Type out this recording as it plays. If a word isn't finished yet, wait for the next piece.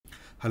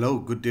Hello,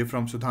 good day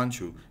from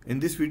Sudhanshu. In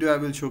this video, I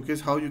will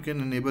showcase how you can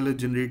enable a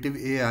generative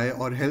AI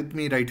or help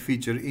me write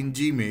feature in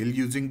Gmail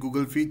using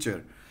Google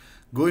feature.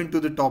 Go into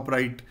the top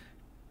right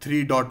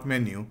three dot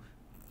menu,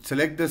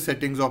 select the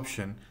settings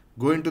option,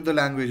 go into the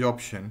language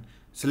option,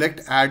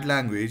 select add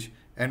language,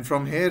 and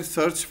from here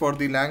search for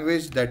the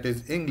language that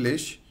is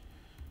English,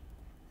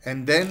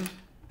 and then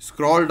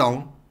scroll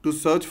down to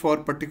search for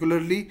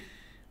particularly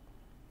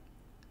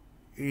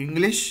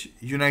English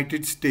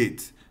United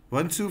States.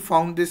 Once you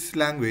found this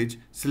language,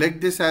 select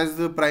this as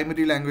the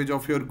primary language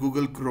of your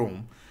Google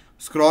Chrome.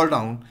 Scroll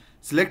down,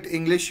 select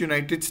English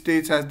United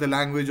States as the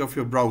language of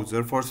your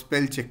browser for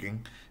spell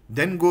checking.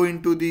 Then go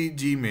into the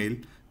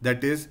Gmail,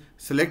 that is,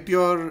 select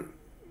your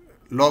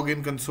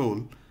login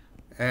console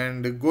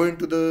and go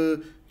into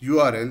the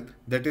URL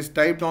that is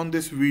typed on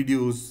this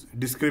video's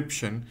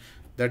description,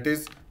 that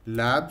is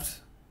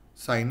labs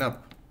sign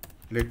up.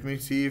 Let me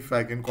see if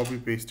I can copy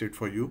paste it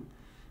for you.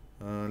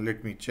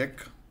 Let me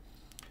check.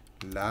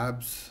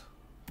 Labs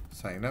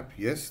sign up.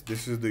 Yes,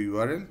 this is the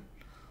URL.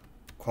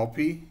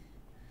 Copy,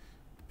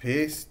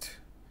 paste,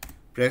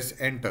 press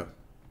enter.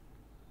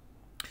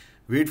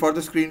 Wait for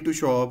the screen to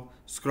show up.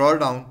 Scroll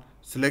down,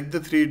 select the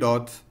three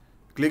dots,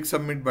 click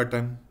submit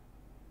button.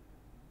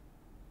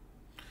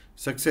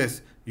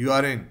 Success, you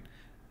are in.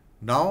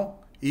 Now,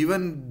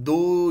 even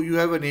though you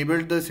have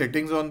enabled the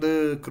settings on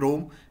the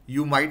Chrome,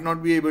 you might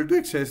not be able to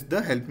access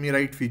the help me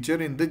write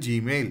feature in the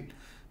Gmail.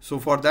 So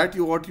for that,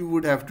 what you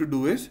would have to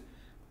do is,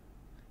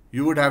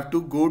 you would have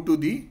to go to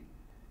the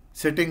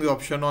settings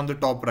option on the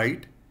top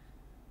right,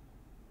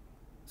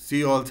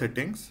 see all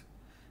settings,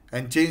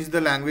 and change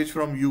the language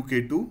from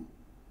UK to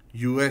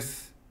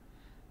US.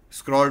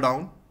 Scroll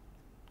down,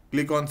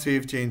 click on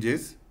save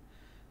changes,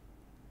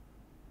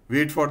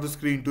 wait for the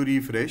screen to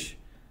refresh,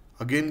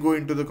 again go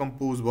into the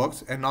compose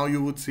box, and now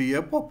you would see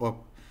a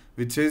pop-up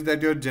which says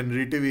that your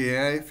generative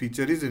AI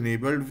feature is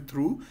enabled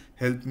through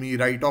help me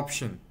write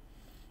option.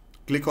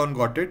 Click on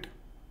got it.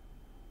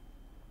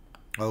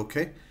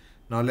 Okay,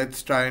 now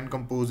let's try and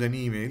compose an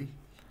email.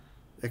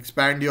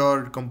 Expand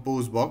your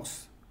compose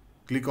box,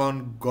 click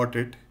on got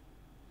it,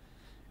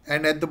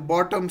 and at the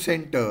bottom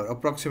center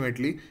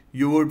approximately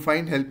you would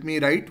find help me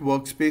write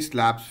workspace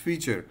labs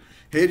feature.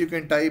 Here you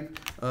can type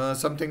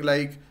something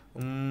like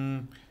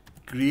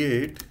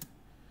create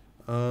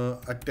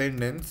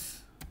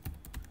attendance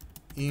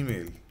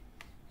email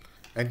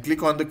and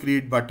click on the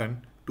create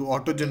button to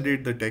auto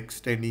generate the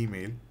text and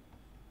email.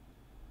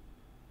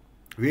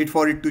 Wait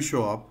for it to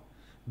show up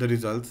the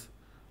results.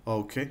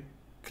 Okay,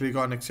 click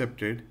on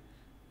accepted,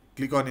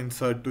 click on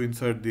insert to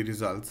insert the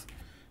results,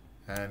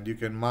 and you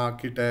can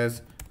mark it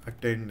as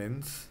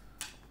attendance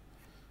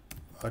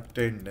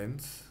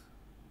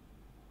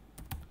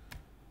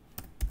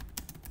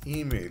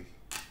email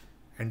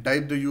and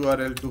type the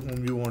URL to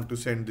whom you want to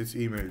send this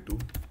email to.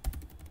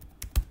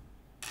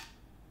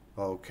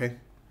 Okay,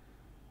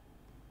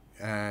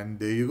 and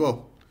there you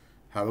go.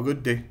 Have a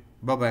good day.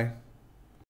 Bye bye.